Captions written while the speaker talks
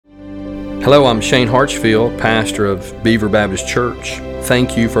Hello, I'm Shane Harchfield, pastor of Beaver Baptist Church.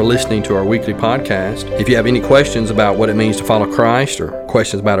 Thank you for listening to our weekly podcast. If you have any questions about what it means to follow Christ or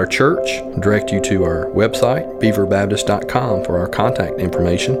questions about our church, I direct you to our website, beaverbaptist.com, for our contact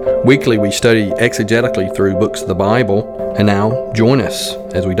information. Weekly, we study exegetically through books of the Bible. And now, join us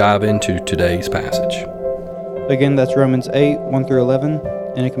as we dive into today's passage. Again, that's Romans 8, 1 through 11,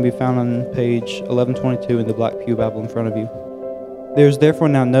 and it can be found on page 1122 in the Black Pew Bible in front of you. There is therefore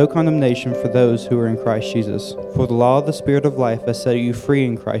now no condemnation for those who are in Christ Jesus. For the law of the Spirit of life has set you free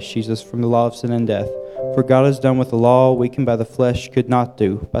in Christ Jesus from the law of sin and death. For God has done what the law, weakened by the flesh, could not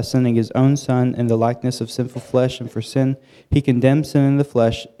do, by sending his own Son in the likeness of sinful flesh, and for sin he condemned sin in the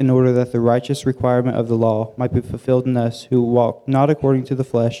flesh, in order that the righteous requirement of the law might be fulfilled in us, who walk not according to the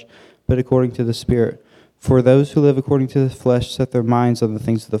flesh, but according to the Spirit. For those who live according to the flesh set their minds on the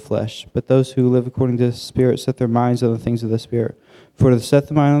things of the flesh, but those who live according to the Spirit set their minds on the things of the Spirit. For to set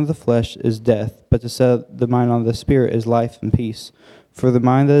the mind on the flesh is death, but to set the mind on the Spirit is life and peace. For the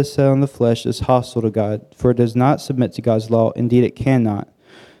mind that is set on the flesh is hostile to God, for it does not submit to God's law. Indeed, it cannot.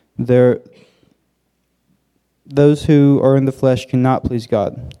 Those who are in the flesh cannot please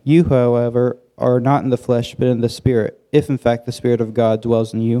God. You, however, are not in the flesh, but in the Spirit, if in fact the Spirit of God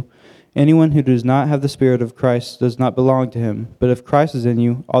dwells in you. Anyone who does not have the Spirit of Christ does not belong to him. But if Christ is in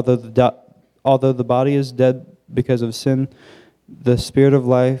you, although the body is dead because of sin, the Spirit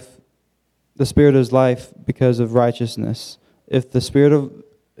is life because of righteousness. If the Spirit of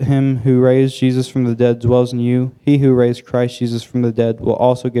him who raised Jesus from the dead dwells in you, he who raised Christ Jesus from the dead will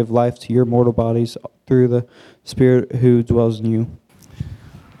also give life to your mortal bodies through the Spirit who dwells in you.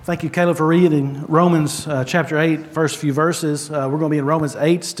 Thank you, Caleb, for reading Romans chapter 8, first few verses. We're going to be in Romans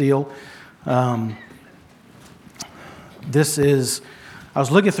 8 still. I was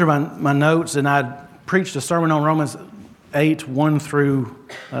looking through my notes, and I preached a sermon on Romans 8, 1 through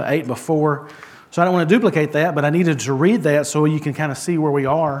 8 before. So I don't want to duplicate that, but I needed to read that so you can kind of see where we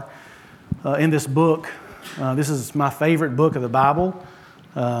are in this book. This is my favorite book of the Bible.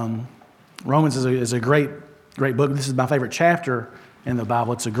 Romans is a great book. This is my favorite chapter in the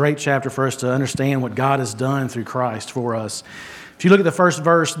Bible. It's a great chapter for us to understand what God has done through Christ for us. If you look at the first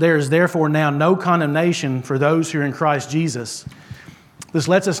verse, there is therefore now no condemnation for those who are in Christ Jesus. This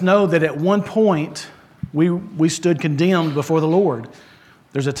lets us know that at one point we stood condemned before the Lord.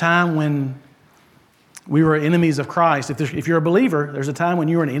 There's a time when we were enemies of Christ. If you're a believer, there's a time when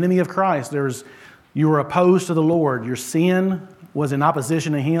you were an enemy of Christ. You were opposed to the Lord. Your sin was in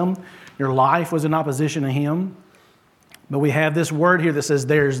opposition to Him. Your life was in opposition to Him. But we have this word here that says,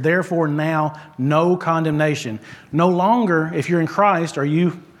 there is therefore now no condemnation. No longer, if you're in Christ, are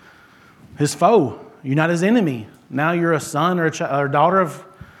you His foe. You're not His enemy. Now you're a son or a daughter of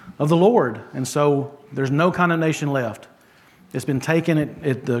the Lord. And so there's no condemnation left. It's been taken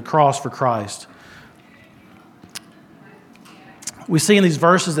at the cross for Christ. We see in these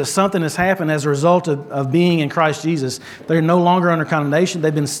verses that something has happened as a result of being in Christ Jesus. They're no longer under condemnation.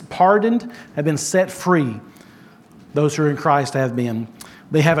 They've been pardoned, have been set free. Those who are in Christ have been.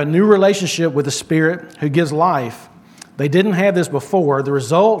 They have a new relationship with the Spirit who gives life. They didn't have this before. The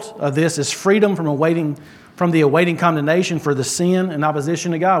result of this is freedom from the awaiting condemnation for the sin and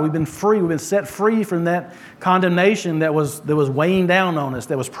opposition to God. We've been free. We've been set free from that condemnation that was weighing down on us,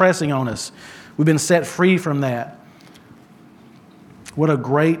 that was pressing on us. We've been set free from that. What a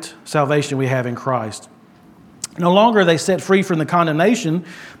great salvation we have in Christ. No longer are they set free from the condemnation,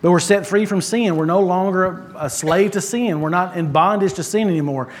 but we're set free from sin. We're no longer a slave to sin. We're not in bondage to sin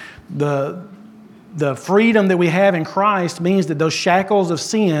anymore. The freedom that we have in Christ means that those shackles of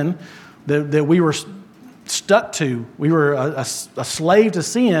sin that we were stuck to, we were a slave to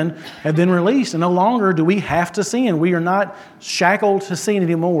sin, have been released. And no longer do we have to sin. We are not shackled to sin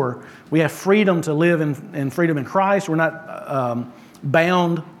anymore. We have freedom to live in freedom in Christ. We're not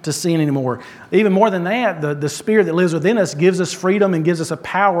bound to sin anymore. Even more than that, the Spirit that lives within us gives us freedom and gives us a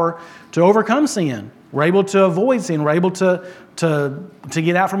power to overcome sin. We're able to avoid sin. We're able to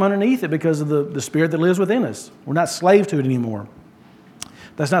get out from underneath it because of the Spirit that lives within us. We're not slave to it anymore.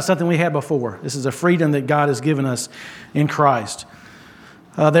 That's not something we had before. This is a freedom that God has given us in Christ.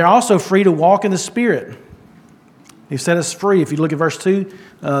 They're also free to walk in the Spirit. He set us free. If you look at verse 2,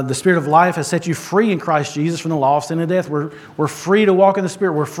 the Spirit of life has set you free in Christ Jesus from the law of sin and death. We're free to walk in the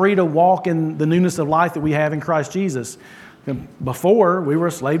Spirit. We're free to walk in the newness of life that we have in Christ Jesus. Before, we were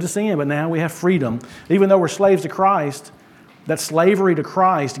a slave to sin, but now we have freedom. Even though we're slaves to Christ, that slavery to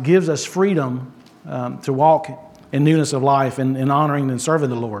Christ gives us freedom to walk in newness of life and honoring and serving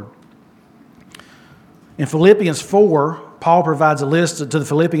the Lord. In Philippians 4, Paul provides a list to the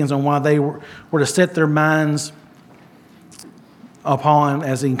Philippians on why they were to set their minds upon,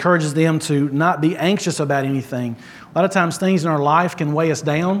 as he encourages them to not be anxious about anything. A lot of times things in our life can weigh us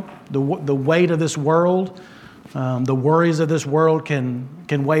down. The weight of this world, the worries of this world can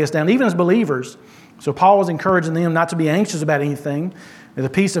weigh us down, even as believers. So Paul was encouraging them not to be anxious about anything. The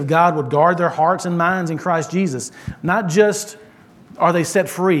peace of God would guard their hearts and minds in Christ Jesus. Not just are they set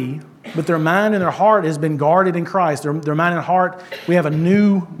free, but their mind and their heart has been guarded in Christ. Their mind and heart, we have a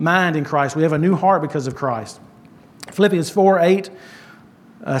new mind in Christ. We have a new heart because of Christ. Philippians 4:8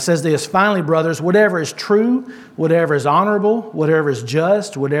 says this, "Finally, brothers, whatever is true, whatever is honorable, whatever is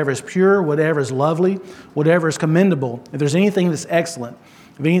just, whatever is pure, whatever is lovely, whatever is commendable, if there's anything that's excellent,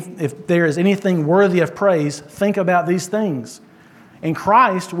 if there is anything worthy of praise, think about these things." In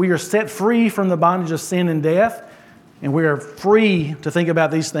Christ, we are set free from the bondage of sin and death, and we are free to think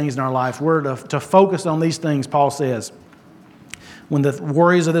about these things in our life. We're to focus on these things, Paul says. When the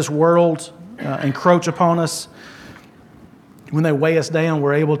worries of this world encroach upon us, when they weigh us down,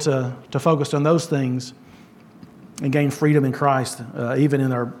 we're able to focus on those things and gain freedom in Christ, even in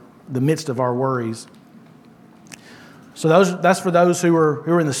the midst of our worries. So that's for those who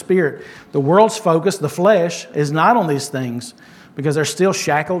are in the Spirit. The world's focus, the flesh, is not on these things because they're still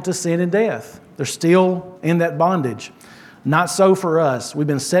shackled to sin and death. They're still in that bondage. Not so for us. We've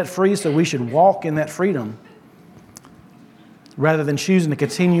been set free, so we should walk in that freedom rather than choosing to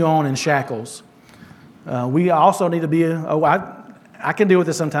continue on in shackles. We also need to be, I can deal with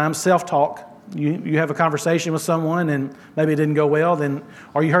this sometimes, self-talk. You have a conversation with someone and maybe it didn't go well,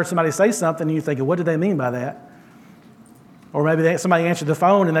 or you heard somebody say something and you're thinking, what did they mean by that? Or maybe somebody answered the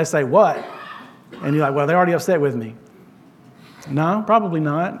phone and they say, what? And you're like, well, they're already upset with me. No, probably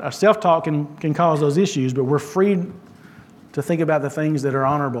not. Our self-talk can cause those issues, but we're free to think about the things that are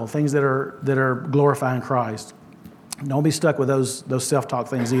honorable, things that are glorifying Christ. Don't be stuck with those self-talk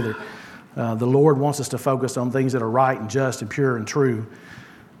things either. The Lord wants us to focus on things that are right and just and pure and true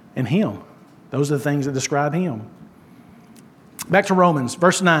in Him. Those are the things that describe Him. Back to Romans,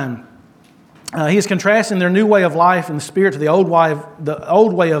 verse 9. He is contrasting their new way of life in the Spirit to the old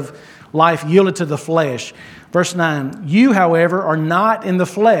way of life yielded to the flesh. Verse 9, "You, however, are not in the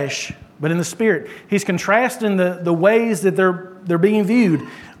flesh, but in the Spirit." He's contrasting the ways that they're being viewed.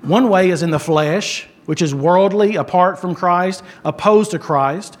 One way is in the flesh, which is worldly, apart from Christ, opposed to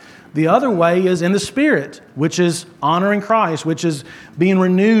Christ. The other way is in the Spirit, which is honoring Christ, which is being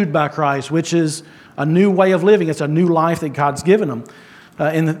renewed by Christ, which is a new way of living. It's a new life that God's given them.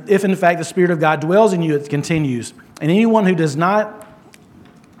 If in fact the Spirit of God dwells in you, it continues. And anyone who does not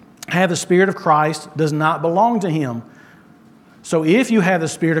have the Spirit of Christ does not belong to Him. So if you have the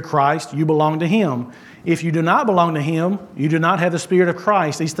Spirit of Christ, you belong to Him. If you do not belong to Him, you do not have the Spirit of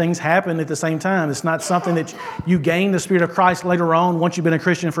Christ. These things happen at the same time. It's not something that you gain the Spirit of Christ later on once you've been a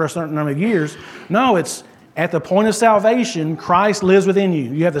Christian for a certain number of years. No, it's at the point of salvation, Christ lives within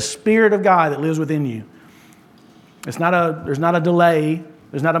you. You have the Spirit of God that lives within you. There's not a delay.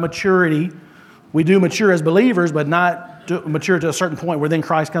 There's not a maturity. We do mature as believers, but not mature to a certain point where then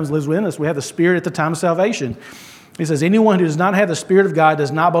Christ comes and lives within us. We have the Spirit at the time of salvation. He says, anyone who does not have the Spirit of God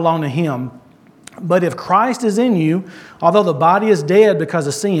does not belong to Him. But if Christ is in you, although the body is dead because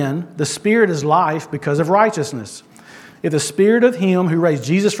of sin, the Spirit is life because of righteousness. If the Spirit of Him who raised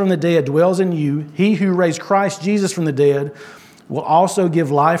Jesus from the dead dwells in you, He who raised Christ Jesus from the dead will also give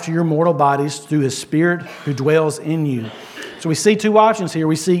life to your mortal bodies through His Spirit who dwells in you. So we see two options here.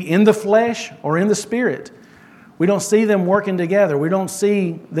 We see in the flesh or in the Spirit. We don't see them working together. We don't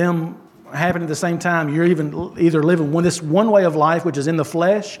see them happening at the same time. You're either living this one way of life, which is in the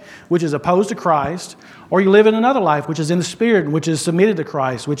flesh, which is opposed to Christ, or you live in another life, which is in the Spirit, which is submitted to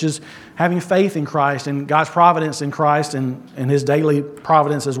Christ, which is having faith in Christ and God's providence in Christ and His daily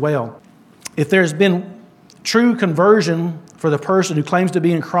providence as well. If there's been true conversion for the person who claims to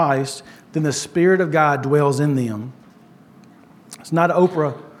be in Christ, then the Spirit of God dwells in them. It's not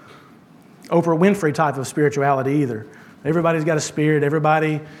Oprah Winfrey type of spirituality either. Everybody's got a spirit.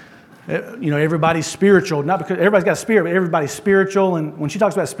 Everybody's spiritual. Not because everybody's got a spirit, but everybody's spiritual. And when she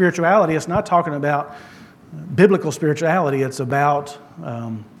talks about spirituality, it's not talking about biblical spirituality. It's about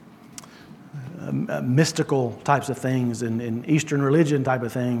mystical types of things and Eastern religion type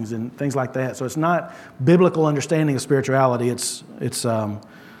of things and things like that. So it's not biblical understanding of spirituality. It's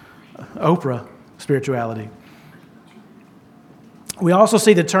Oprah spirituality. We also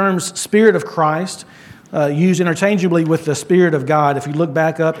see the terms Spirit of Christ used interchangeably with the Spirit of God. If you look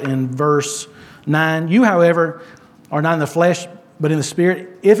back up in verse 9, you, however, are not in the flesh, but in the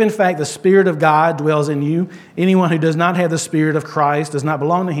Spirit. If in fact the Spirit of God dwells in you, anyone who does not have the Spirit of Christ does not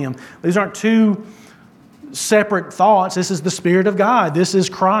belong to Him. These aren't two separate thoughts. This is the Spirit of God. This is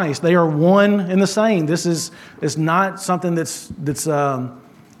Christ. They are one and the same. It's not something that's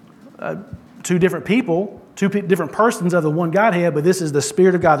two different people, different persons of the one Godhead, but this is the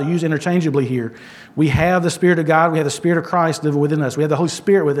Spirit of God. They're used interchangeably here. We have the Spirit of God. We have the Spirit of Christ living within us. We have the Holy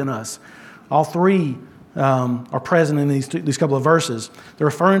Spirit within us. All three are present in these couple of verses. They're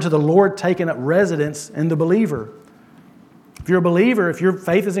referring to the Lord taking up residence in the believer. If you're a believer, if your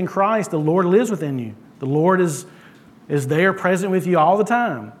faith is in Christ, the Lord lives within you. The Lord is there present with you all the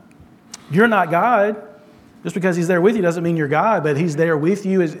time. You're not God. Just because He's there with you doesn't mean you're God, but He's there with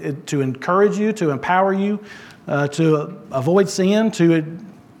you to encourage you, to empower you, to avoid sin, to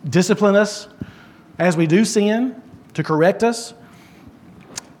discipline us as we do sin, to correct us.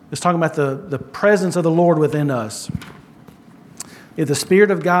 It's talking about the presence of the Lord within us. If the Spirit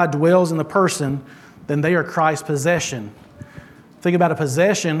of God dwells in the person, then they are Christ's possession. Think about a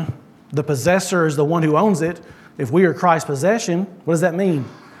possession. The possessor is the one who owns it. If we are Christ's possession, what does that mean?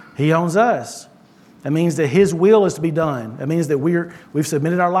 He owns us. That means that His will is to be done. That means that we've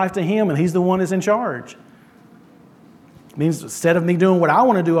submitted our life to Him and He's the one that's in charge. It means instead of me doing what I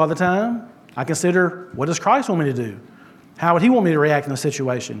want to do all the time, I consider, what does Christ want me to do? How would He want me to react in a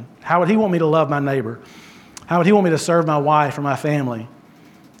situation? How would He want me to love my neighbor? How would He want me to serve my wife or my family?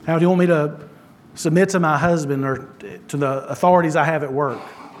 How would He want me to submit to my husband or to the authorities I have at work?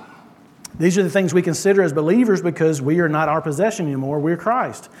 These are the things we consider as believers because we are not our possession anymore. We're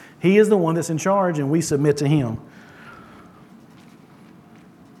Christ. He is the one that's in charge and we submit to Him.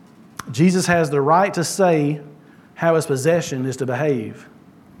 Jesus has the right to say how His possession is to behave.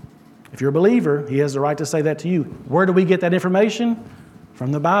 If you're a believer, He has the right to say that to you. Where do we get that information?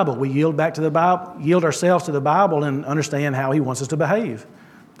 From the Bible. We yield back to the Bible, yield ourselves to the Bible and understand how He wants us to behave.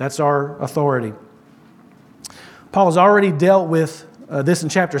 That's our authority. Paul has already dealt with this in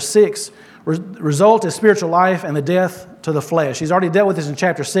chapter 6. Result is spiritual life and the death to the flesh. He's already dealt with this in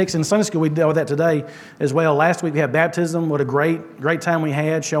chapter 6. In Sunday school, we dealt with that today as well. Last week we had baptism. What a great time we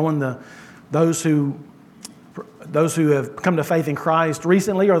had, showing those who have come to faith in Christ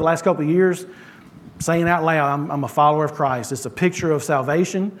recently or the last couple of years, saying out loud, I'm a follower of Christ. It's a picture of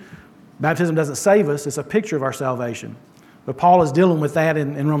salvation. Baptism doesn't save us. It's a picture of our salvation. But Paul is dealing with that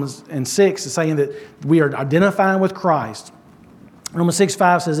in Romans 6, saying that we are identifying with Christ. Romans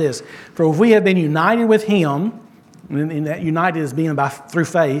 6:5 says this, for if we have been united with Him, and that united is being through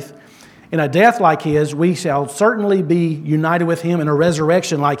faith, in a death like His, we shall certainly be united with Him in a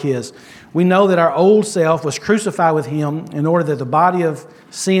resurrection like His. We know that our old self was crucified with Him in order that the body of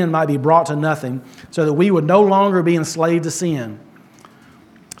sin might be brought to nothing, so that we would no longer be enslaved to sin.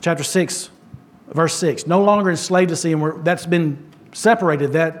 Chapter 6, verse 6, no longer enslaved to sin. That's been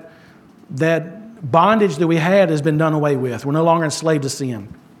separated. That bondage that we had has been done away with. We're no longer enslaved to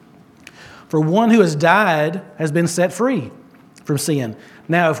sin. For one who has died has been set free from sin.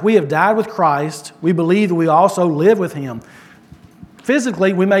 Now, if we have died with Christ, we believe that we also live with Him.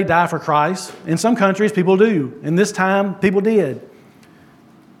 Physically, we may die for Christ. In some countries, people do. In this time, people did.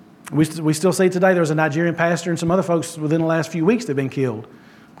 We still see today there was a Nigerian pastor and some other folks within the last few weeks that have been killed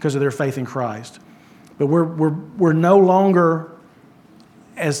because of their faith in Christ. But we're no longer,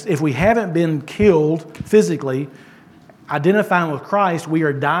 as if we haven't been killed physically, identifying with Christ, we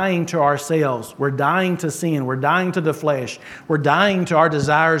are dying to ourselves. We're dying to sin. We're dying to the flesh. We're dying to our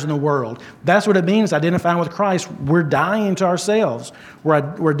desires in the world. That's what it means, identifying with Christ. We're dying to ourselves.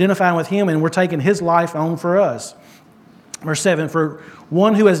 We're identifying with Him and we're taking His life on for us. Verse 7, for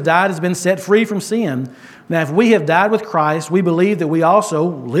one who has died has been set free from sin. Now, if we have died with Christ, we believe that we also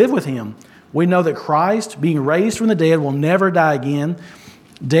live with Him. We know that Christ, being raised from the dead, will never die again.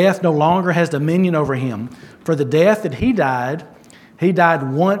 Death no longer has dominion over Him. For the death that He died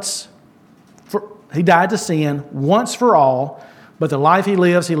to sin once for all, but the life He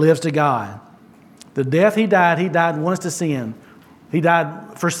lives to God. The death He died once to sin. He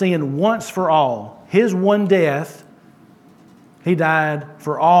died for sin once for all. His one death, He died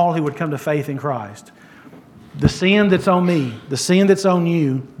for all who would come to faith in Christ. The sin that's on me, the sin that's on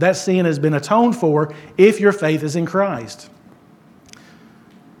you, that sin has been atoned for if your faith is in Christ.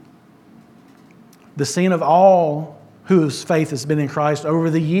 The sin of all whose faith has been in Christ over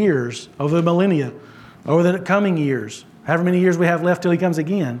the years, over the millennia, over the coming years, however many years we have left till He comes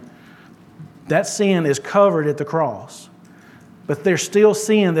again, that sin is covered at the cross. But there's still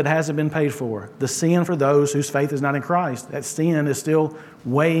sin that hasn't been paid for. The sin for those whose faith is not in Christ. That sin is still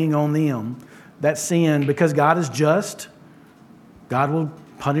weighing on them. That sin, because God is just, God will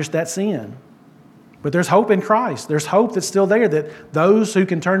punish that sin. But there's hope in Christ. There's hope that's still there, that those who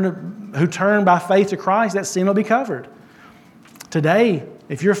turn by faith to Christ, that sin will be covered. Today,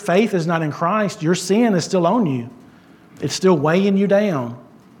 If your faith is not in Christ, your sin is still on you. It's still weighing you down.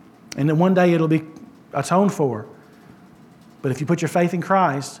 And then one day it'll be atoned for. But if you put your faith in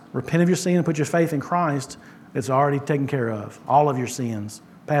Christ, repent of your sin and put your faith in Christ, it's already taken care of. All of your sins,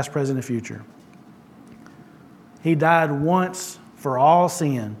 past, present, and future. He died once for all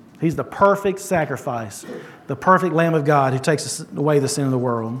sin. He's the perfect sacrifice, the perfect Lamb of God who takes away the sin of the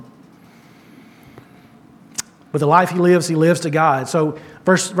world. But the life he lives to God. So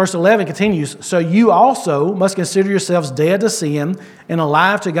verse 11 continues, so you also must consider yourselves dead to sin and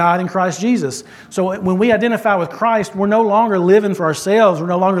alive to God in Christ Jesus. So when we identify with Christ, we're no longer living for ourselves. We're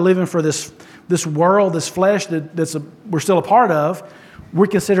no longer living for this world, this flesh we're still a part of. We're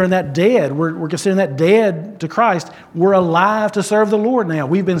considering that dead. We're considering that dead to Christ. We're alive to serve the Lord now.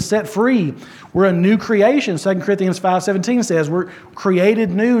 We've been set free. We're a new creation. 2 Corinthians 5:17 says we're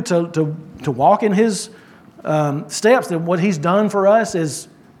created new to walk in His steps. That what He's done for us is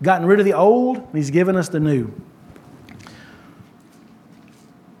gotten rid of the old, and He's given us the new.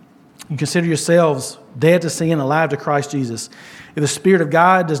 You consider yourselves dead to sin, alive to Christ Jesus. If the Spirit of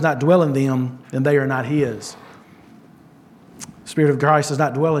God does not dwell in them, then they are not His. The Spirit of Christ does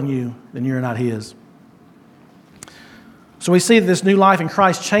not dwell in you, then you are not His. So we see that this new life in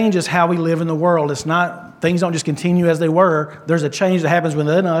Christ changes how we live in the world. It's not, things don't just continue as they were. There's a change that happens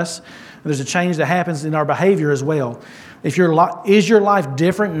within us. There's a change that happens in our behavior as well. Is your life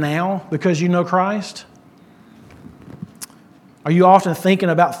different now because you know Christ? Are you often thinking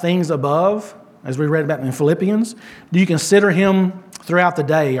about things above, as we read about in Philippians? Do you consider Him throughout the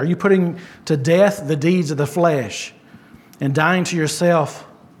day? Are you putting to death the deeds of the flesh and dying to yourself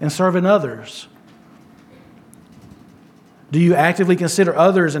and serving others? Do you actively consider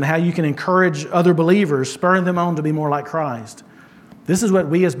others and how you can encourage other believers, spurring them on to be more like Christ? This is what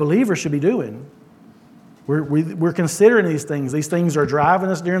we as believers should be doing. We're considering these things. These things are driving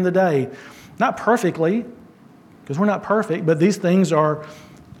us during the day. Not perfectly, because we're not perfect, but these things are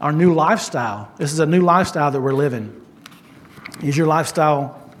our new lifestyle. This is a new lifestyle that we're living. Is your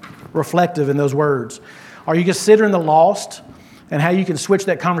lifestyle reflective in those words? Are you considering the lost and how you can switch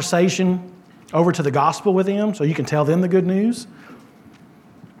that conversation over to the gospel with them so you can tell them the good news?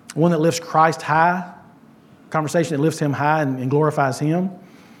 One that lifts Christ high, conversation that lifts Him high and glorifies Him.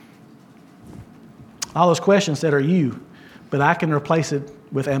 All those questions said are you, but I can replace it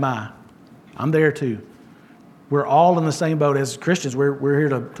with am I. I'm there too. We're all in the same boat as Christians. We're here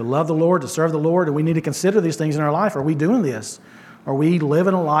to love the Lord, to serve the Lord, and we need to consider these things in our life. Are we doing this? Are we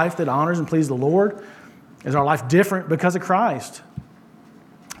living a life that honors and pleases the Lord? Is our life different because of Christ?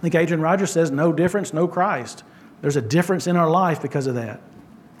 I think Adrian Rogers says, no difference, no Christ. There's a difference in our life because of that.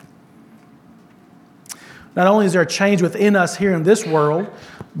 Not only is there a change within us here in this world,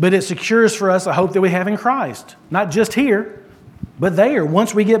 but it secures for us a hope that we have in Christ. Not just here, but there,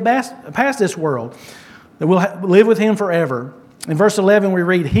 once we get past this world, that we'll live with Him forever. In verse 11 we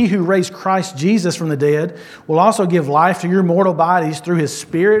read, He who raised Christ Jesus from the dead will also give life to your mortal bodies through His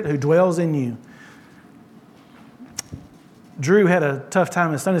Spirit who dwells in you. Drew had a tough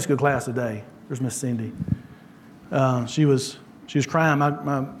time in Sunday school class today. There's Miss Cindy. She was crying.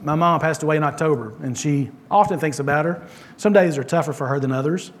 My mom passed away in October, and she often thinks about her. Some days are tougher for her than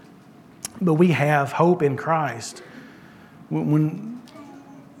others, but we have hope in Christ. When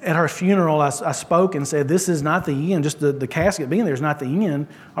at her funeral, I spoke and said, this is not the end. Just the casket being there is not the end.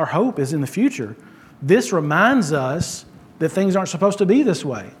 Our hope is in the future. This reminds us that things aren't supposed to be this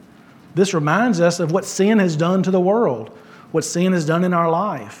way. This reminds us of what sin has done to the world, what sin has done in our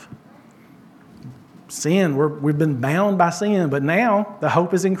life. Sin, we've been bound by sin, but now the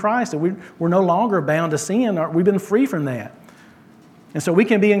hope is in Christ. That we're no longer bound to sin. We've been free from that. And so we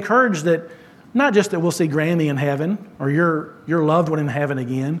can be encouraged that not just that we'll see Grammy in heaven or your loved one in heaven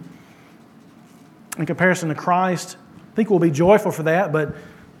again. In comparison to Christ, I think we'll be joyful for that, but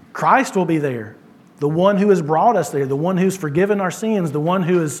Christ will be there. The one who has brought us there, the one who's forgiven our sins, the one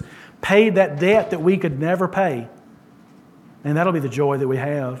who has paid that debt that we could never pay. And that'll be the joy that we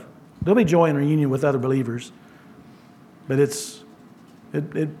have. There'll be joy in reunion with other believers. But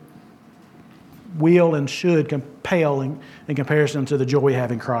it will and should compel in comparison to the joy we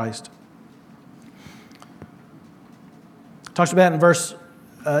have in Christ. Talks about in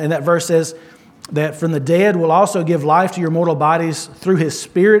that verse says that from the dead will also give life to your mortal bodies through His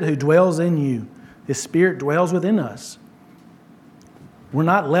Spirit who dwells in you. His Spirit dwells within us. We're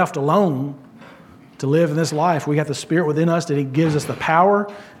not left alone to live in this life. We got the Spirit within us that He gives us the power,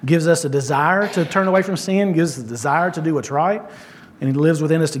 gives us a desire to turn away from sin, gives us the desire to do what's right, and He lives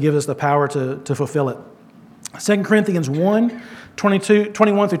within us to give us the power to fulfill it. 2 Corinthians 1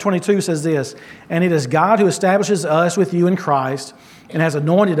 21 through 22 says this, "And it is God who establishes us with you in Christ and has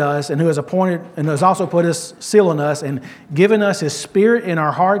anointed us and who has appointed and has also put His seal on us and given us His Spirit in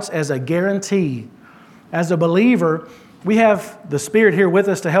our hearts as a guarantee." As a believer, we have the Spirit here with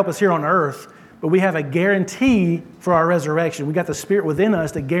us to help us here on earth, but we have a guarantee for our resurrection. We got the Spirit within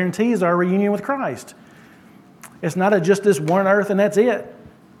us that guarantees our reunion with Christ. It's not just this one earth and that's it.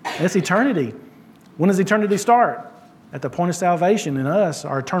 It's eternity. When does eternity start? At the point of salvation in us.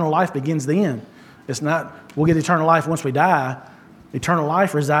 Our eternal life begins then. It's not, we'll get eternal life once we die. Eternal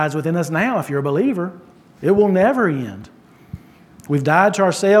life resides within us now if you're a believer. It will never end. We've died to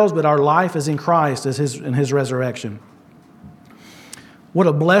ourselves, but our life is in Christ in His resurrection. What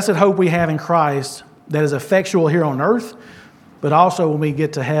a blessed hope we have in Christ that is effectual here on earth, but also when we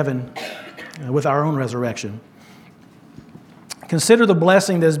get to heaven with our own resurrection. Consider the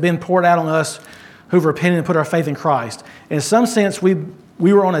blessing that has been poured out on us who've repented and put our faith in Christ. In some sense, we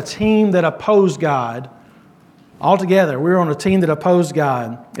were on a team that opposed God. Altogether, we were on a team that opposed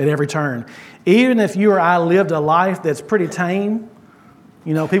God at every turn. Even if you or I lived a life that's pretty tame,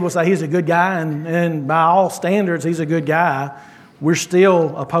 people say he's a good guy, and by all standards, he's a good guy, we're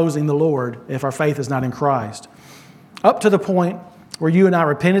still opposing the Lord if our faith is not in Christ. Up to the point where you and I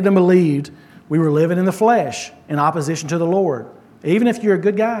repented and believed, we were living in the flesh in opposition to the Lord. Even if you're a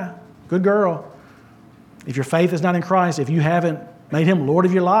good guy, good girl, if your faith is not in Christ, if you haven't made Him Lord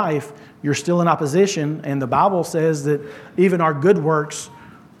of your life, you're still in opposition. And the Bible says that even our good works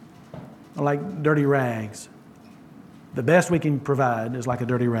are like dirty rags. The best we can provide is like a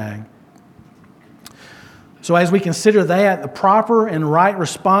dirty rag. So as we consider that, the proper and right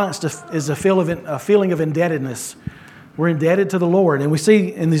response is a feeling of indebtedness. We're indebted to the Lord. And we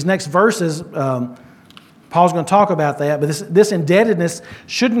see in these next verses, Paul's going to talk about that, but this indebtedness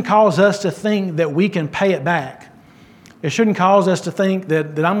shouldn't cause us to think that we can pay it back. It shouldn't cause us to think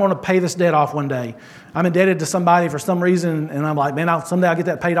that I'm going to pay this debt off one day. I'm indebted to somebody for some reason, and I'm like, man, someday I'll get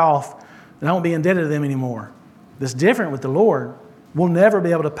that paid off, and I won't be indebted to them anymore. That's different with the Lord. We'll never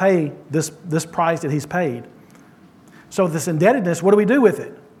be able to pay this price that He's paid. So this indebtedness, what do we do with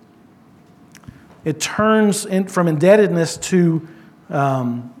it? It turns from indebtedness to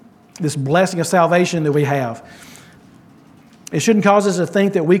this blessing of salvation that we have. It shouldn't cause us to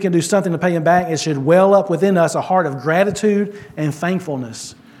think that we can do something to pay Him back. It should well up within us a heart of gratitude and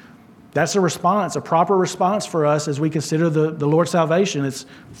thankfulness. That's a response, a proper response for us as we consider the Lord's salvation. It's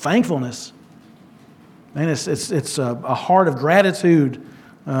thankfulness. And it's a heart of gratitude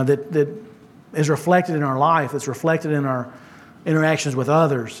that is reflected in our life. It's reflected in our interactions with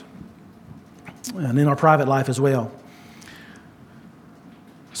others and in our private life as well.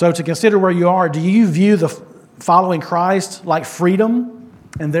 So to consider where you are, do you view the following Christ like freedom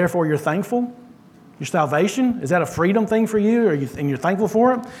and therefore you're thankful? Your salvation, is that a freedom thing for you and you're thankful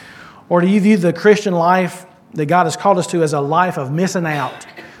for it? Or do you view the Christian life that God has called us to as a life of missing out?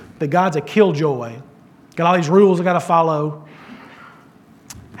 That God's a killjoy. Got all these rules I got to follow.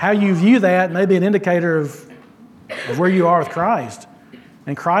 How you view that may be an indicator of where you are with Christ.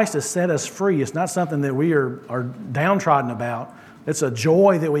 And Christ has set us free. It's not something that we are downtrodden about. It's a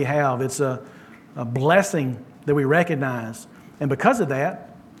joy that we have. It's a blessing that we recognize. And because of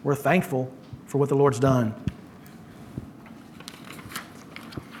that, we're thankful for what the Lord's done.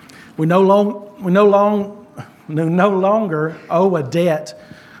 We no longer owe a debt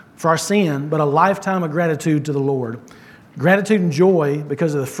for our sin, but a lifetime of gratitude to the Lord. Gratitude and joy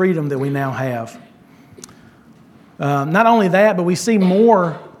because of the freedom that we now have. Not only that, but we see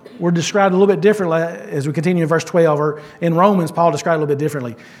more. We're described a little bit differently as we continue in verse 12. Or in Romans, Paul described a little bit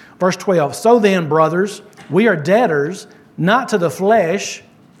differently. Verse 12, "So then, brothers, we are debtors, not to the flesh."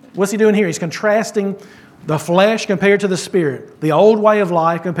 What's he doing here? He's contrasting the flesh compared to the Spirit. The old way of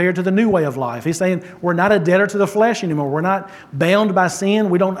life compared to the new way of life. He's saying we're not a debtor to the flesh anymore. We're not bound by sin.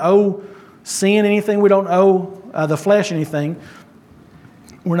 We don't owe sin anything. We don't owe the flesh anything.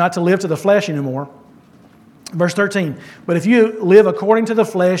 We're not to live to the flesh anymore. Verse 13, "But if you live according to the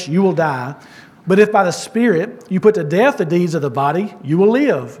flesh, you will die. But if by the Spirit you put to death the deeds of the body, you will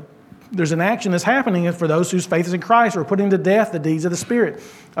live." There's an action that's happening for those whose faith is in Christ. We're putting to death the deeds of the Spirit,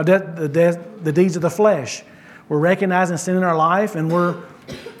 the deeds of the flesh. We're recognizing sin in our life, and we're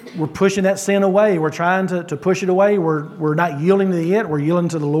pushing that sin away. We're trying to push it away. We're not yielding to it. We're yielding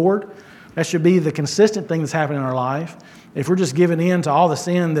to the Lord. That should be the consistent thing that's happening in our life. If we're just giving in to all the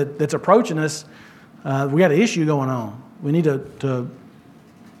sin that's approaching us, we got an issue going on. We need to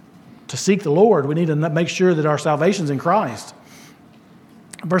seek the Lord. We need to make sure that our salvation's in Christ.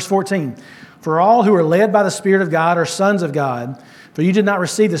 Verse 14, "For all who are led by the Spirit of God are sons of God. For you did not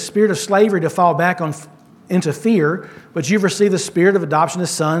receive the spirit of slavery to fall back into fear, but you've received the Spirit of adoption as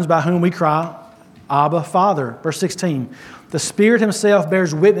sons, by whom we cry, Abba, Father. Verse 16, the Spirit Himself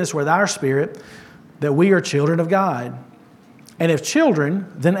bears witness with our spirit that we are children of God. And if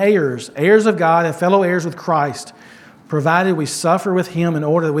children, then heirs, heirs of God and fellow heirs with Christ, provided we suffer with Him in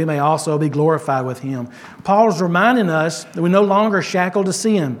order that we may also be glorified with Him. Paul is reminding us that we're no longer shackled to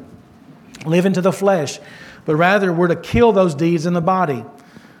sin, living to the flesh, but rather we're to kill those deeds in the body.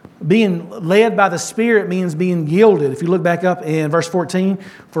 Being led by the Spirit means being yielded. If you look back up in verse 14,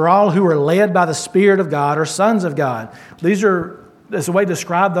 for all who are led by the Spirit of God are sons of God. That's a way to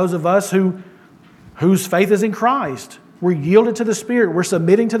describe those of us whose faith is in Christ. We're yielded to the Spirit. We're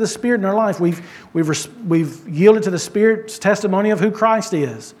submitting to the Spirit in our life. We've yielded to the Spirit's testimony of who Christ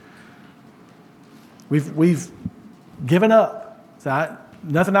is. We've given up.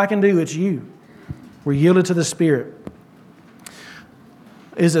 Nothing I can do, it's you. We're yielded to the Spirit.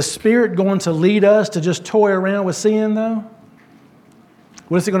 Is the Spirit going to lead us to just toy around with sin, though?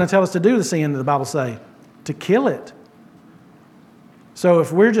 What is He going to tell us to do to sin, did the Bible say? To kill it. So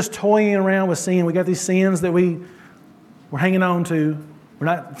if we're just toying around with sin, we got these sins that we're hanging on to, we're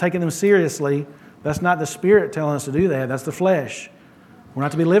not taking them seriously, that's not the Spirit telling us to do that, that's the flesh. We're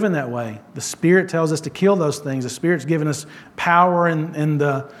not to be living that way. The Spirit tells us to kill those things. The Spirit's given us power and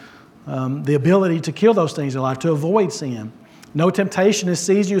the ability to kill those things in life, to avoid sin. No temptation has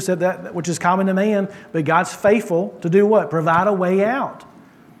seized you except that which is common to man, but God's faithful to do what? Provide a way out.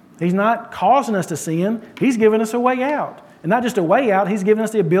 He's not causing us to sin. He's giving us a way out. And not just a way out, He's given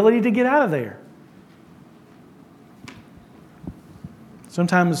us the ability to get out of there.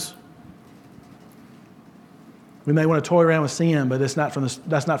 Sometimes we may want to toy around with sin, but that's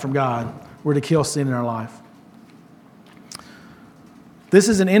not from God. We're to kill sin in our life. This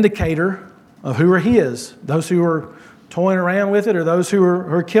is an indicator of who are His, those who are toying around with it or those who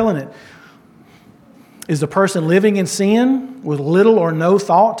are killing it. Is the person living in sin with little or no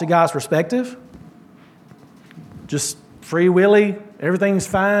thought to God's perspective? Just free willy, everything's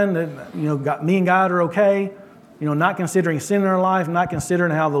fine, me and God are okay. Not considering sin in our life, not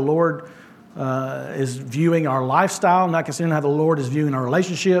considering how the Lord is viewing our lifestyle, not considering how the Lord is viewing our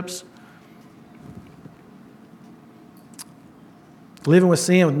relationships. Living with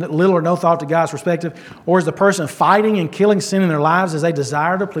sin with little or no thought to God's perspective. Or is the person fighting and killing sin in their lives as they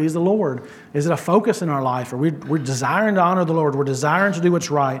desire to please the Lord? Is it a focus in our life? Are we're desiring to honor the Lord? We're desiring to do what's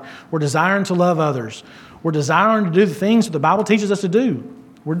right. We're desiring to love others. We're desiring to do the things that the Bible teaches us to do.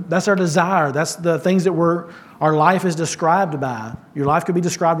 That's our desire. That's the things that our life is described by. Your life could be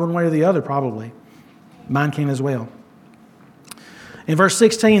described one way or the other, probably. Mine can as well. In verse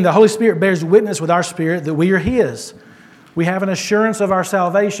 16, the Holy Spirit bears witness with our spirit that we are His. We have an assurance of our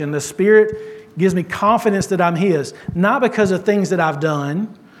salvation. The Spirit gives me confidence that I'm His. Not because of things that I've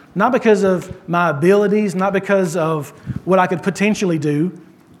done, not because of my abilities, not because of what I could potentially do.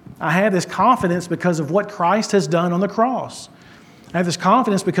 I have this confidence because of what Christ has done on the cross. I have this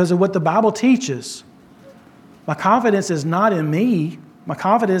confidence because of what the Bible teaches. My confidence is not in me. My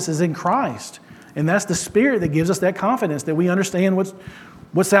confidence is in Christ. And that's the Spirit that gives us that confidence, that we understand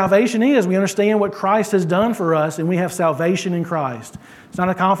what salvation is. We understand what Christ has done for us, and we have salvation in Christ. It's not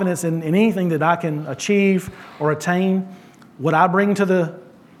a confidence in anything that I can achieve or attain. What I bring to the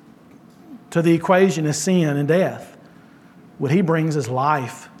equation is sin and death. What He brings is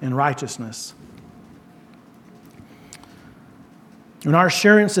life and righteousness. And our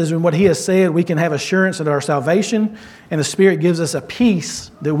assurance is in what He has said. We can have assurance of our salvation, and the Spirit gives us a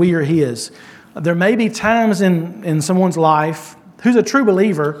peace that we are His. There may be times in someone's life who's a true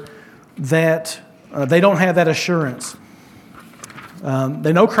believer that they don't have that assurance.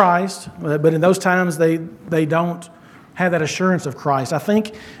 They know Christ, but in those times they don't have that assurance of Christ. I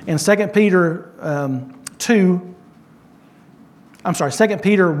think in 2 Peter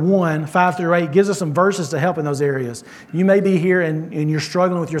 1, 5 through 8 gives us some verses to help in those areas. You may be here and you're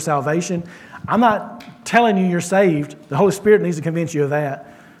struggling with your salvation. I'm not telling you you're saved. The Holy Spirit needs to convince you of that.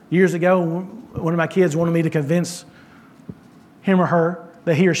 Years ago, one of my kids wanted me to convince him or her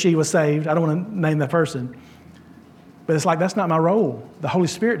that he or she was saved. I don't want to name that person. But it's like, that's not my role. The Holy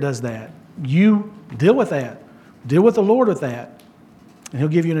Spirit does that. You deal with that. Deal with the Lord with that. And He'll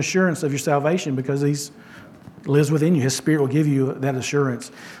give you an assurance of your salvation because He lives within you. His Spirit will give you that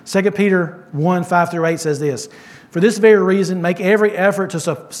assurance. 2 Peter 1, 5 through 8 says this, for this very reason, make every effort to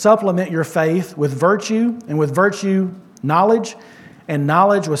supplement your faith with virtue, and with virtue, knowledge, and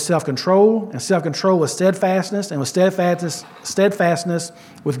knowledge with self-control, and self-control with steadfastness, and with steadfastness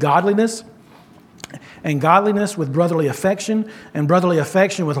with godliness, and godliness with brotherly affection, and brotherly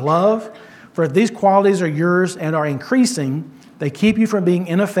affection with love. For if these qualities are yours and are increasing, They keep you from being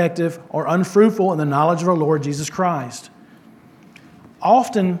ineffective or unfruitful in the knowledge of our Lord Jesus Christ.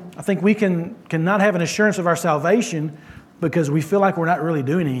 Often, I think we cannot have an assurance of our salvation because we feel like we're not really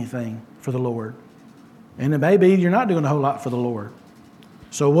doing anything for the Lord. And it may be you're not doing a whole lot for the Lord.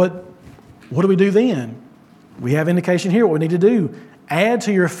 So what do we do then? We have indication here what we need to do. Add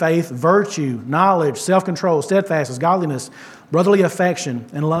to your faith virtue, knowledge, self-control, steadfastness, godliness, brotherly affection,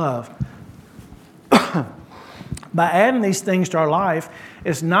 and love. By adding these things to our life,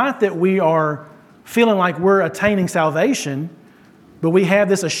 it's not that we are feeling like we're attaining salvation, but we have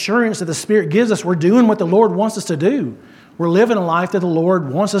this assurance that the Spirit gives us. We're doing what the Lord wants us to do. We're living a life that the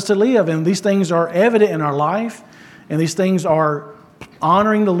Lord wants us to live, and these things are evident in our life, and these things are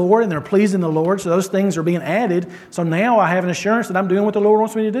honoring the Lord, and they're pleasing the Lord, so those things are being added. So now I have an assurance that I'm doing what the Lord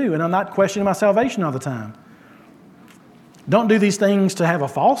wants me to do, and I'm not questioning my salvation all the time. Don't do these things to have a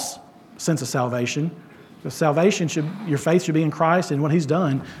false sense of salvation. Your faith should be in Christ and what He's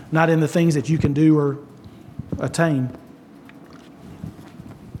done, not in the things that you can do or attain.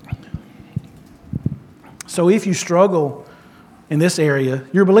 So if you struggle in this area,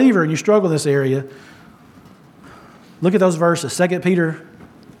 you're a believer and you struggle in this area, look at those verses, 2 Peter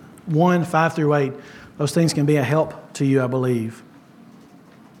 1, 5 through 8. Those things can be a help to you, I believe.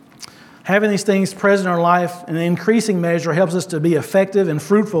 Having these things present in our life in an increasing measure helps us to be effective and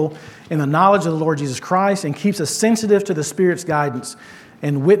fruitful in the knowledge of the Lord Jesus Christ and keeps us sensitive to the Spirit's guidance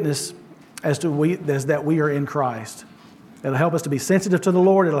and witness as that we are in Christ. It'll help us to be sensitive to the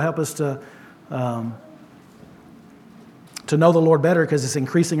Lord. It'll help us to know the Lord better because it's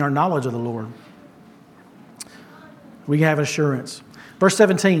increasing our knowledge of the Lord. We have assurance. Verse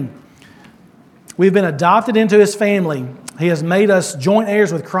 17, we've been adopted into His family. He has made us joint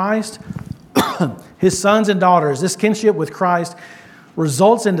heirs with Christ, His sons and daughters. This kinship with Christ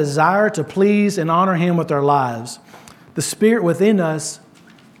results in desire to please and honor Him with our lives. The Spirit within us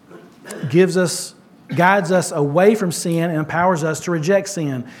guides us away from sin and empowers us to reject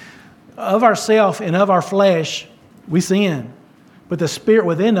sin. Of ourself and of our flesh, we sin. But the Spirit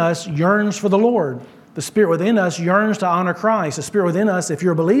within us yearns for the Lord. The Spirit within us yearns to honor Christ. The Spirit within us, if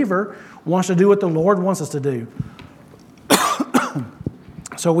you're a believer, wants to do what the Lord wants us to do.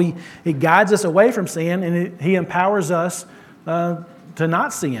 So He guides us away from sin, and He empowers us to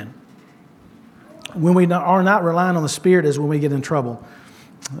not sin. When we are not relying on the Spirit is when we get in trouble.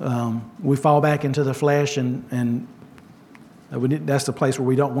 We fall back into the flesh, and that's the place where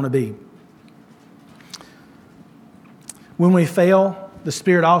we don't want to be. When we fail, the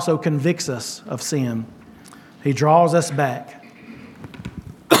Spirit also convicts us of sin. He draws us back.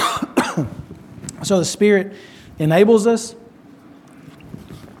 So the Spirit enables us,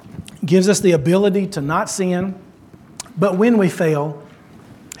 gives us the ability to not sin, but when we fail,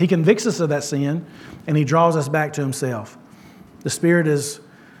 He convicts us of that sin, and He draws us back to Himself. The Spirit is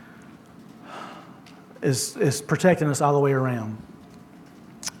protecting us all the way around.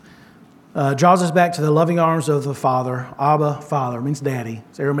 Draws us back to the loving arms of the Father. Abba, Father, means daddy.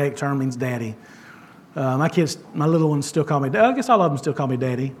 It's an Aramaic term, means daddy. My little ones still call me, I guess all of them still call me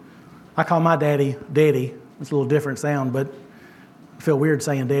daddy. I call my daddy, daddy. It's a little different sound, but I feel weird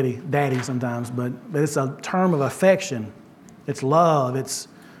saying daddy sometimes, but it's a term of affection. It's love. It's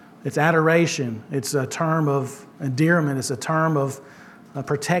adoration. It's a term of endearment. It's a term of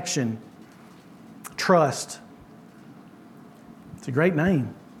protection, trust. It's a great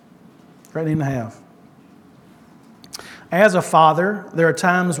name. Great name to have. As a father, there are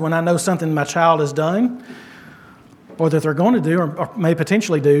times when I know something my child has done or that they're going to do or may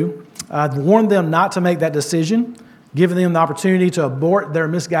potentially do. I'd warn them not to make that decision, giving them the opportunity to abort their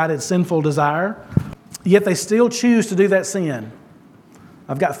misguided sinful desire, yet they still choose to do that sin.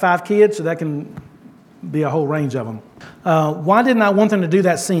 I've got 5 kids, so that can be a whole range of them. Why didn't I want them to do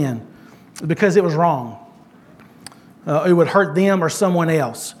that sin? Because it was wrong. It would hurt them or someone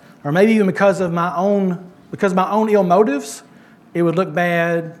else. Or maybe even because of my own ill motives, it would look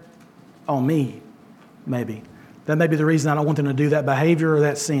bad on me, maybe. That may be the reason I don't want them to do that behavior or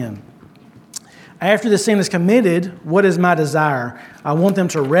that sin. After the sin is committed, what is my desire? I want them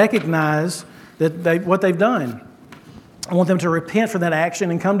to recognize what they've done. I want them to repent for that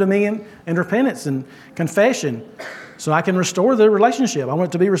action and come to me in repentance and confession so I can restore the relationship. I want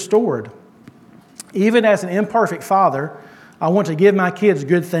it to be restored. Even as an imperfect father, I want to give my kids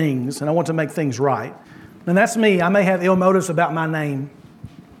good things, and I want to make things right. And that's me. I may have ill motives about my name,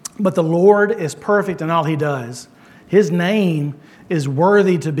 but the Lord is perfect in all He does. His name is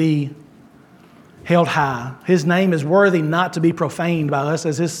worthy to be held high. His name is worthy not to be profaned by us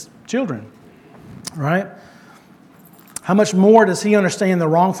as His children. Right? How much more does He understand the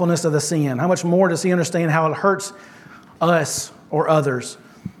wrongfulness of the sin? How much more does He understand how it hurts us or others,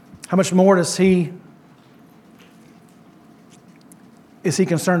 how much more is He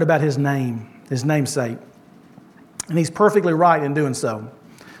concerned about His name, His namesake? And He's perfectly right in doing so.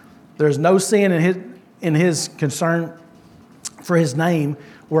 There's no sin in His concern for His name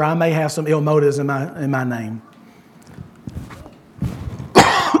where I may have some ill motives in my name.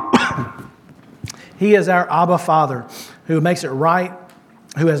 He is our Abba Father who makes it right,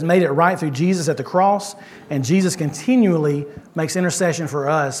 who has made it right through Jesus at the cross, and Jesus continually makes intercession for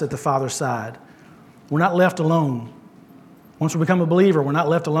us at the Father's side. We're not left alone. Once we become a believer, we're not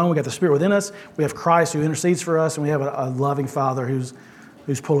left alone. We got the Spirit within us. We have Christ who intercedes for us, and we have a loving Father who's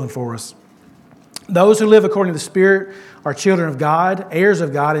pulling for us. Those who live according to the Spirit are children of God, heirs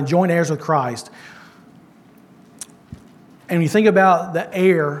of God, and joint heirs with Christ. And when you think about the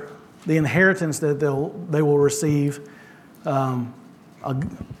heir, the inheritance that they will receive, a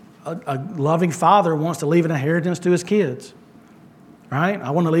loving father wants to leave an inheritance to his kids, right? I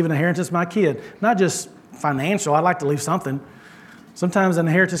want to leave an inheritance to my kid. Not just financial. I'd like to leave something. Sometimes an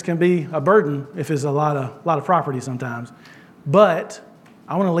inheritance can be a burden if it's a lot of property sometimes. But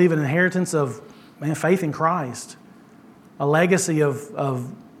I want to leave an inheritance of faith in Christ, a legacy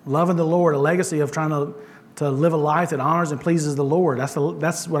of loving the Lord, a legacy of trying to live a life that honors and pleases the Lord. That's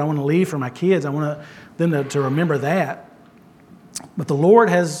what I want to leave for my kids. I want them to remember that. But the Lord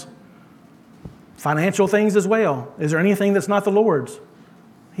has financial things as well. Is there anything that's not the Lord's?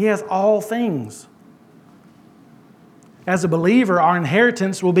 He has all things. As a believer, our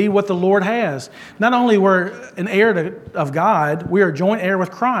inheritance will be what the Lord has. Not only we're an heir of God, we are joint heir with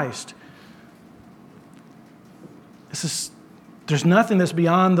Christ. There's nothing that's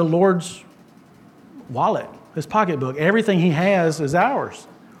beyond the Lord's wallet, His pocketbook. Everything He has is ours.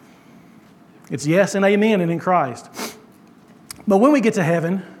 It's yes and amen and in Christ. But when we get to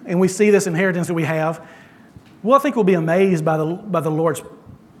heaven and we see this inheritance that we have, I think we'll be amazed by the Lord's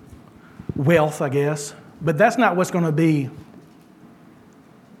wealth, I guess. But that's not what's going to be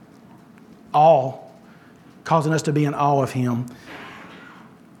causing us to be in awe of Him.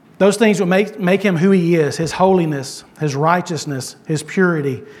 Those things will make Him who He is, His holiness, His righteousness, His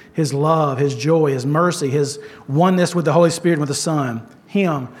purity, His love, His joy, His mercy, His oneness with the Holy Spirit and with the Son.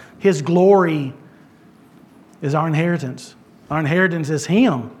 Him, His glory is our inheritance. Our inheritance is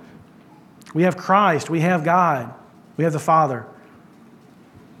Him. We have Christ, we have God, we have the Father.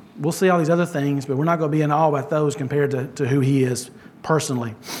 We'll see all these other things, but we're not going to be in awe about those compared to who He is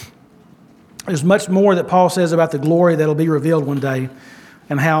personally. There's much more that Paul says about the glory that will be revealed one day,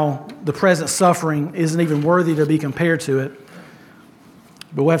 and how the present suffering isn't even worthy to be compared to it.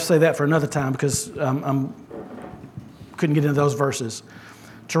 But we'll have to say that for another time because I couldn't get into those verses.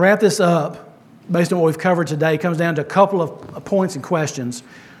 To wrap this up, based on what we've covered today, comes down to a couple of points and questions.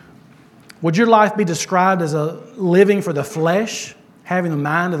 Would your life be described as a living for the flesh, having the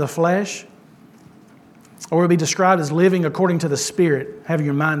mind of the flesh? Or would it be described as living according to the Spirit, having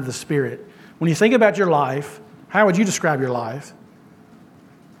your mind of the Spirit? When you think about your life, how would you describe your life?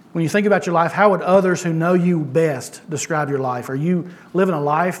 When you think about your life, how would others who know you best describe your life? Are you living a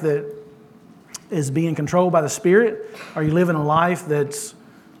life that is being controlled by the Spirit? Are you living a life that's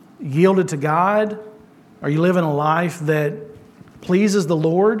yielded to God? Are you living a life that pleases the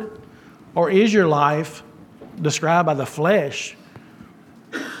Lord? Or is your life described by the flesh,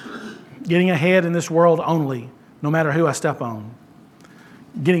 getting ahead in this world only, no matter who I step on,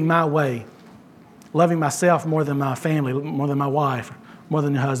 getting my way, loving myself more than my family, more than my wife, more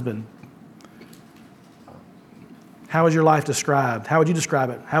than your husband? How is your life described? How would you describe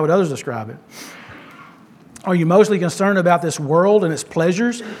it? How would others describe it? Are you mostly concerned about this world and its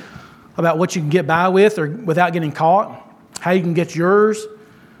pleasures, about what you can get by with or without getting caught, how you can get yours,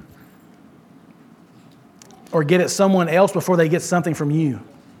 or get at someone else before they get something from you?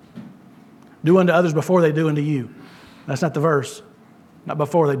 Do unto others before they do unto you. That's not the verse. Not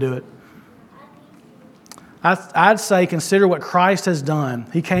before they do it. I'd say consider what Christ has done.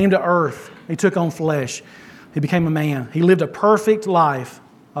 He came to earth. He took on flesh. He became a man. He lived a perfect life,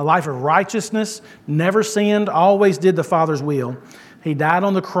 a life of righteousness, never sinned, always did the Father's will. He died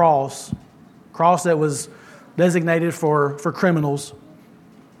on the cross that was designated for criminals.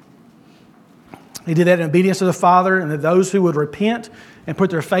 He did that in obedience to the Father, and that those who would repent and put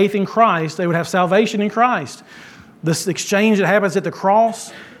their faith in Christ, they would have salvation in Christ. This exchange that happens at the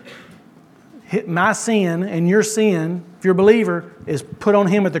cross, my sin and your sin, if you're a believer, is put on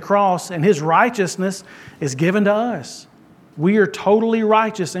Him at the cross, and His righteousness is given to us. We are totally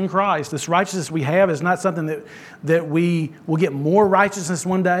righteous in Christ. This righteousness we have is not something that we will get more righteousness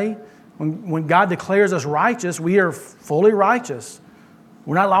one day. When God declares us righteous, we are fully righteous.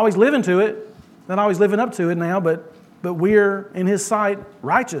 We're not always living to it, not always living up to it now, but but we're, in His sight,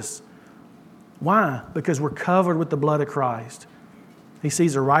 righteous. Why? Because we're covered with the blood of Christ. He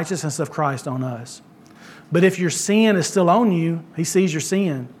sees the righteousness of Christ on us. But if your sin is still on you, He sees your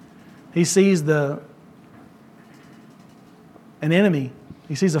sin. He sees an enemy.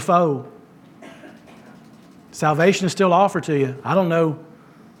 He sees a foe. Salvation is still offered to you. I don't know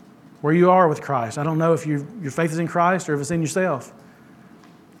where you are with Christ. I don't know if your faith is in Christ or if it's in yourself.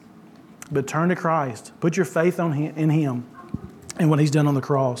 But turn to Christ. Put your faith in Him and what He's done on the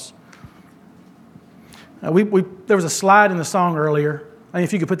cross. There was a slide in the song earlier.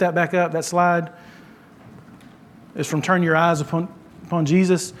 If you could put that back up, that slide is from Turn Your Eyes Upon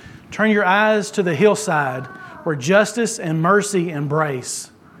Jesus. Turn your eyes to the hillside where justice and mercy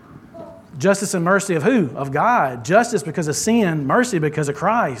embrace. Justice and mercy of who? Of God. Justice because of sin, mercy because of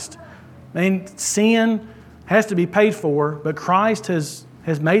Christ. Sin has to be paid for, but Christ has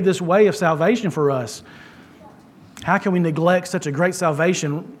made this way of salvation for us. How can we neglect such a great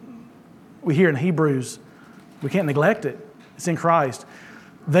salvation? We hear in Hebrews, we can't neglect it. It's in Christ.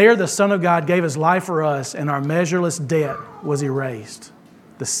 There, the Son of God gave His life for us, and our measureless debt was erased.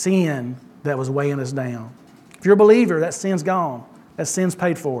 The sin that was weighing us down. If you're a believer, that sin's gone. That sin's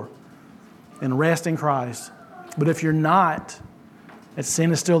paid for. And rest in Christ. But if you're not, that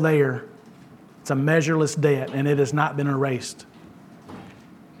sin is still there. It's a measureless debt, and it has not been erased.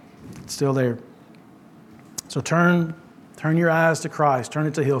 It's still there. So turn your eyes to Christ. Turn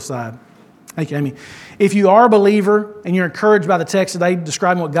it to hillside. Thank you, Amy. If you are a believer and you're encouraged by the text today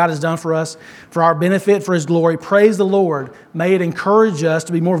describing what God has done for us, for our benefit, for His glory, praise the Lord. May it encourage us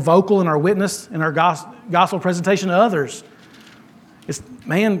to be more vocal in our witness and our gospel presentation to others.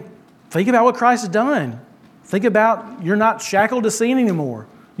 Think about what Christ has done. Think about you're not shackled to sin anymore.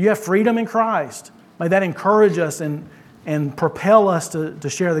 You have freedom in Christ. May that encourage us and propel us to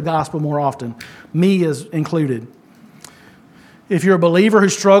share the gospel more often, me as included. If you're a believer who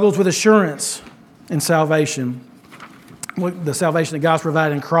struggles with assurance in salvation, the salvation that God's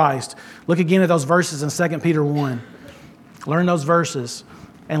provided in Christ, look again at those verses in 2 Peter 1. Learn those verses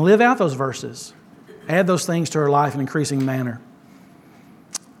and live out those verses. Add those things to our life in an increasing manner.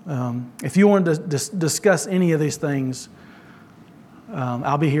 If you want to discuss any of these things,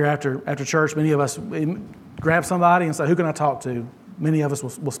 I'll be here after church. Many of us grab somebody and say, who can I talk to? Many of us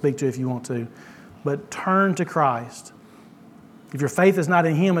will speak to you if you want to. But turn to Christ. If your faith is not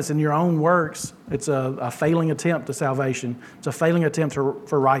in Him, it's in your own works. It's a failing attempt to salvation. It's a failing attempt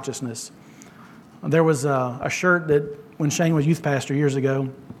for righteousness. There was a shirt that, when Shane was youth pastor years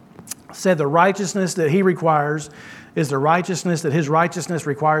ago, said the righteousness that he requires is the righteousness that his righteousness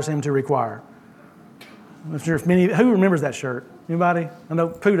requires him to require. Who remembers that shirt? Anybody? I know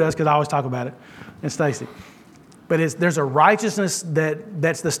Pooh does because I always talk about it, and Stacy. But there's a righteousness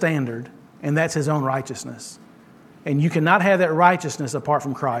that's the standard, and that's His own righteousness. And you cannot have that righteousness apart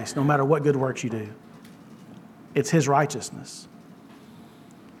from Christ, no matter what good works you do. It's His righteousness.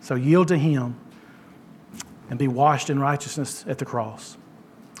 So yield to Him and be washed in righteousness at the cross.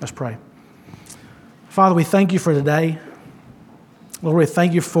 Let's pray. Father, we thank You for today. Lord, we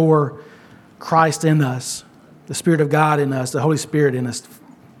thank You for Christ in us, the Spirit of God in us, the Holy Spirit in us.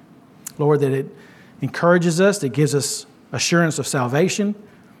 Lord, that it encourages us, it gives us assurance of salvation.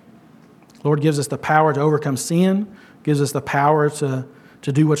 Lord, gives us the power to overcome sin, gives us the power to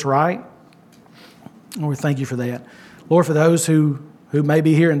do what's right. Lord, we thank You for that. Lord, for those who may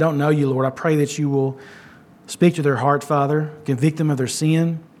be here and don't know You, Lord, I pray that You will speak to their heart, Father, convict them of their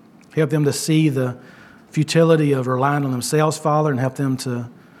sin, help them to see the futility of relying on themselves, Father, and help them to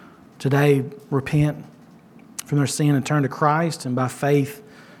today repent from their sin and turn to Christ, and by faith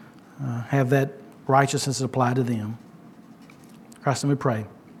have that righteousness applied to them. In Christ, we pray.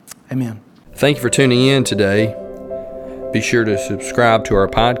 Amen. Thank you for tuning in today. Be sure to subscribe to our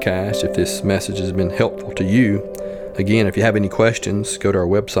podcast if this message has been helpful to you. Again, if you have any questions, go to our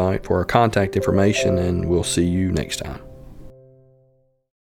website for our contact information, and we'll see you next time.